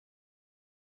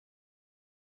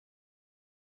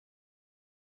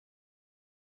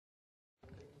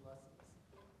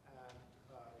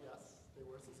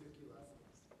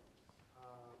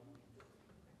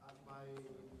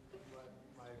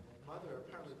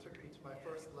took me to my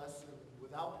first lesson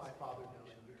without my father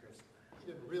knowing because he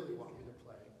didn't really want me to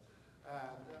play.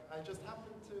 And I just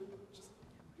happened to just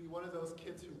be one of those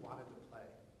kids who wanted to play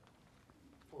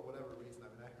for whatever reason. I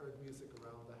mean, I heard music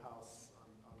around the house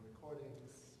on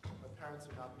recordings. My parents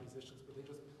are not musicians, but they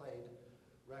just played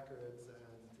records.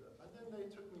 And then they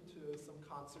took me to some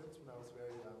concerts when I was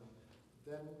very young.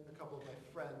 Then a couple of my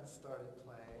friends started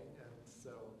playing, and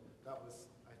so that was,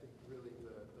 I think, really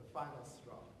the final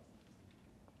straw.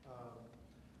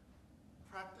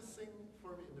 Practicing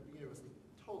for me in the beginning was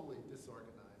totally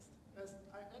disorganized. And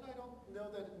I don't know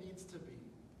that it needs to be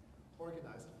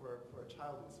organized for a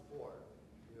child who's 4,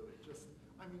 really. Just,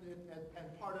 I mean, and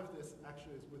part of this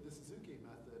actually is with the Suzuki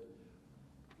method.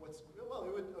 Well,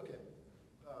 it would, okay,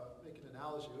 make an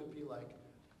analogy. It would be like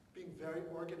being very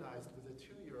organized with a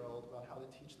 2-year-old about how to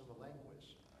teach them a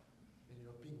language. And, you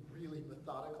know, being really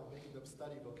methodical, making them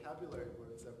study vocabulary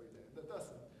words every day. That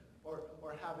doesn't. Or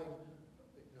having,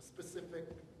 you know,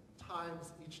 specific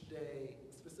times each day,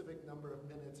 a specific number of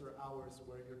minutes or hours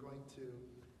where you're going to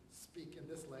speak in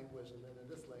this language and then in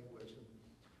this language. And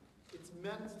it's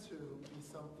meant to be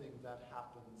something that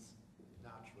happens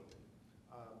naturally.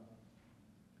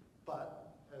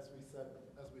 But as we said,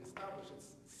 as we established, it's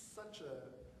such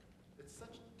a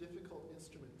difficult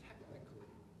instrument technically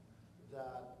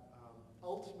that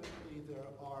ultimately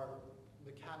there are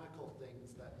mechanical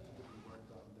things that need to be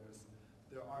worked on.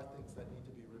 There are things that need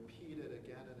to be repeated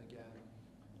again and again.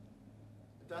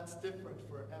 That's different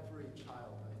for every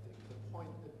child, I think, the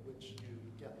point at which you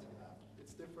get to that.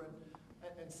 It's different,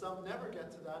 and some never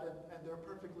get to that, and they're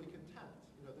perfectly content.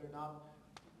 You know,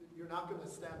 you're not going to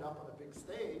stand up on a big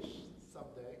stage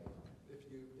someday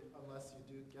unless you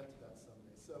do get to that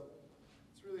someday. So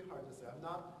it's really hard to say.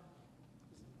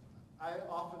 I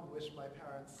often wish my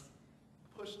parents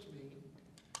pushed me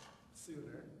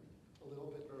sooner, a little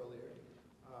bit earlier,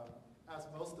 as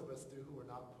most of us do who were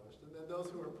not pushed. And then those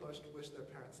who were pushed wish their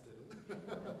parents didn't.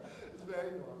 It's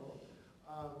very normal.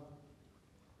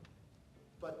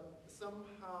 But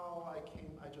somehow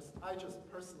I just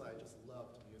personally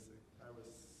loved music.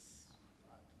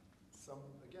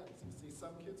 Again, you see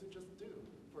some kids who just do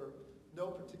for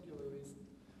no particular reason.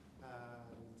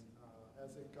 And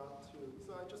as it got to,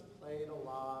 so I just played a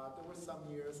lot. There were some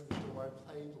years where I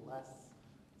played less.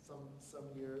 Some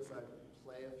years I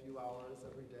play a few hours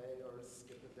every day or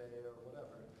skip a day or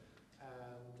whatever.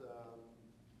 And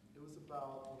it was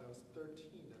about when I was 13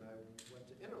 and I went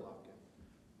to Interlaken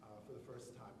for the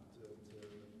first time to the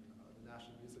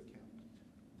National Music Camp,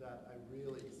 that I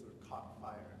really sort of caught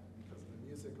fire because of the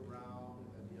music around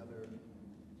and the other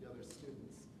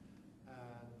students.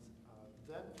 And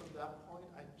then from that point,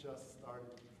 I just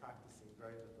started practicing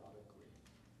very methodically.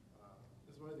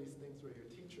 It's one of these things where your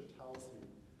teacher tells you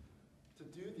to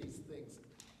do these things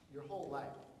your whole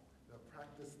life. You know,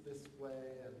 practice this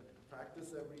way and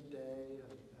practice every day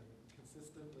and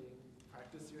consistently.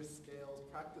 Practice your scales,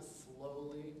 practice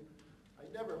slowly. I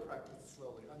never practiced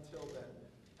slowly until then.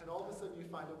 And all of a sudden you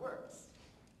find it works.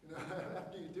 You know,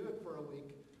 after you do it for a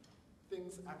week,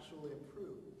 things actually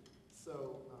improve.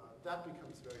 So that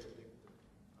becomes very addictive.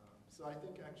 So I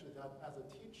think actually that as a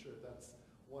teacher, that's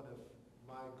one of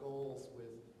my goals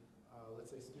with,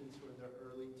 let's say, students who are in their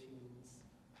early teens,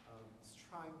 is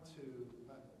trying to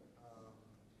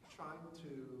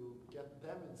get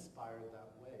them inspired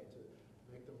that way, to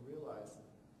make them realize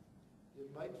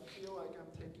it might feel like I'm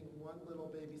taking one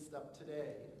little baby step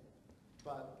today,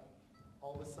 but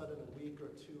all of a sudden a week or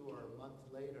 2 or a month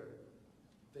later,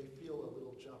 they feel a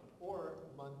little jump, or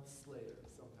months later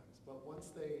sometimes. But once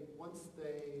they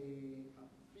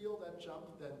feel that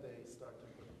jump, then they start to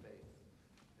put faith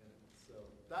in it. So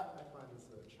that I find